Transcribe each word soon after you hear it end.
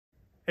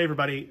Hey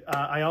everybody,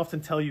 I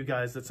often tell you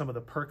guys that some of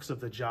the perks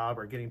of the job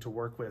are getting to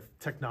work with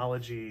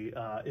technology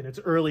in its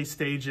early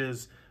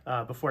stages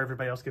before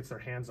everybody else gets their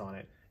hands on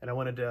it. And I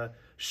wanted to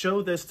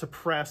show this to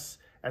press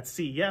at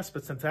CES,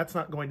 but since that's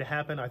not going to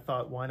happen, I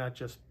thought why not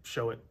just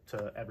show it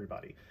to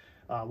everybody.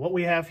 What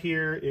we have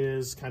here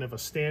is kind of a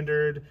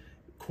standard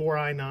Core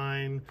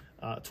i9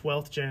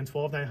 12th gen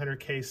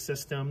 12900K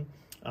system,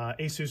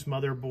 Asus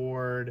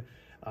motherboard,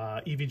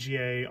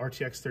 EVGA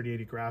RTX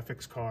 3080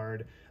 graphics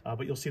card,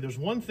 but you'll see there's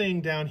one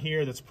thing down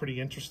here that's pretty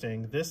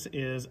interesting. This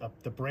is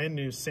the brand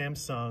new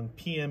Samsung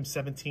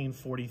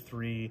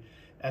PM1743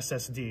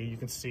 SSD. You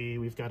can see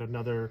we've got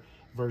another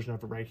version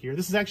of it right here.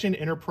 This is actually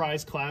an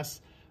enterprise class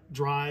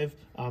drive,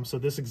 so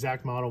this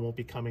exact model won't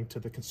be coming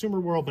to the consumer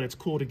world, but it's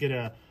cool to get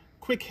a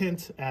quick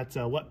hint at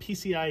what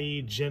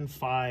PCIe Gen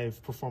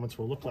 5 performance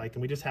will look like,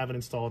 and we just have it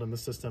installed in the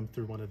system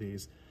through one of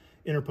these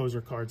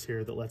interposer cards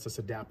here that lets us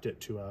adapt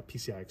it to a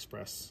PCI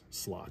Express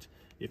slot,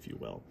 if you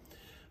will.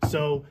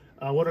 So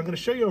what I'm going to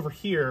show you over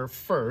here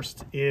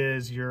first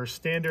is your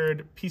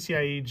standard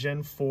PCIe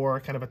Gen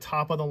 4, kind of a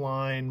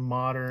top-of-the-line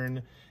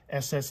modern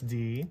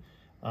SSD,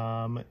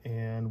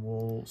 and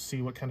we'll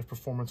see what kind of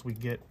performance we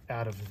get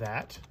out of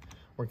that.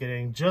 We're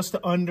getting just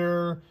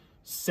under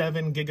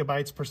 7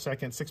 gigabytes per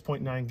second,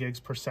 6.9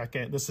 gigs per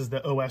second. This is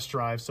the OS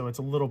drive, so it's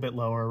a little bit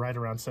lower, right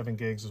around 7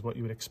 gigs is what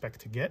you would expect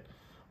to get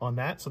on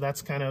that. So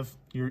that's kind of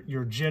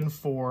your Gen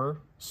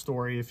 4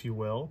 story, if you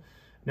will.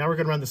 Now we're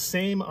going to run the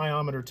same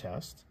iometer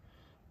test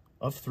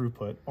of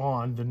throughput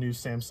on the new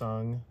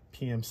Samsung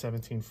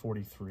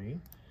PM1743.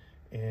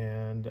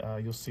 And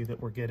you'll see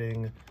that we're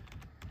getting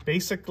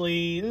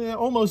basically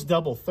almost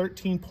double,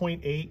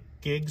 13.8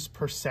 gigs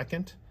per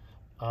second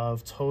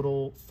of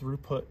total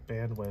throughput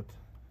bandwidth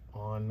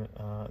on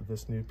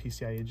this new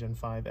PCIe Gen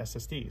 5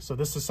 SSD. So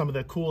this is some of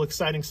the cool,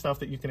 exciting stuff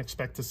that you can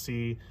expect to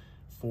see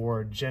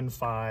for Gen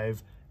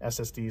 5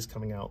 SSDs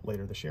coming out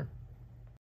later this year.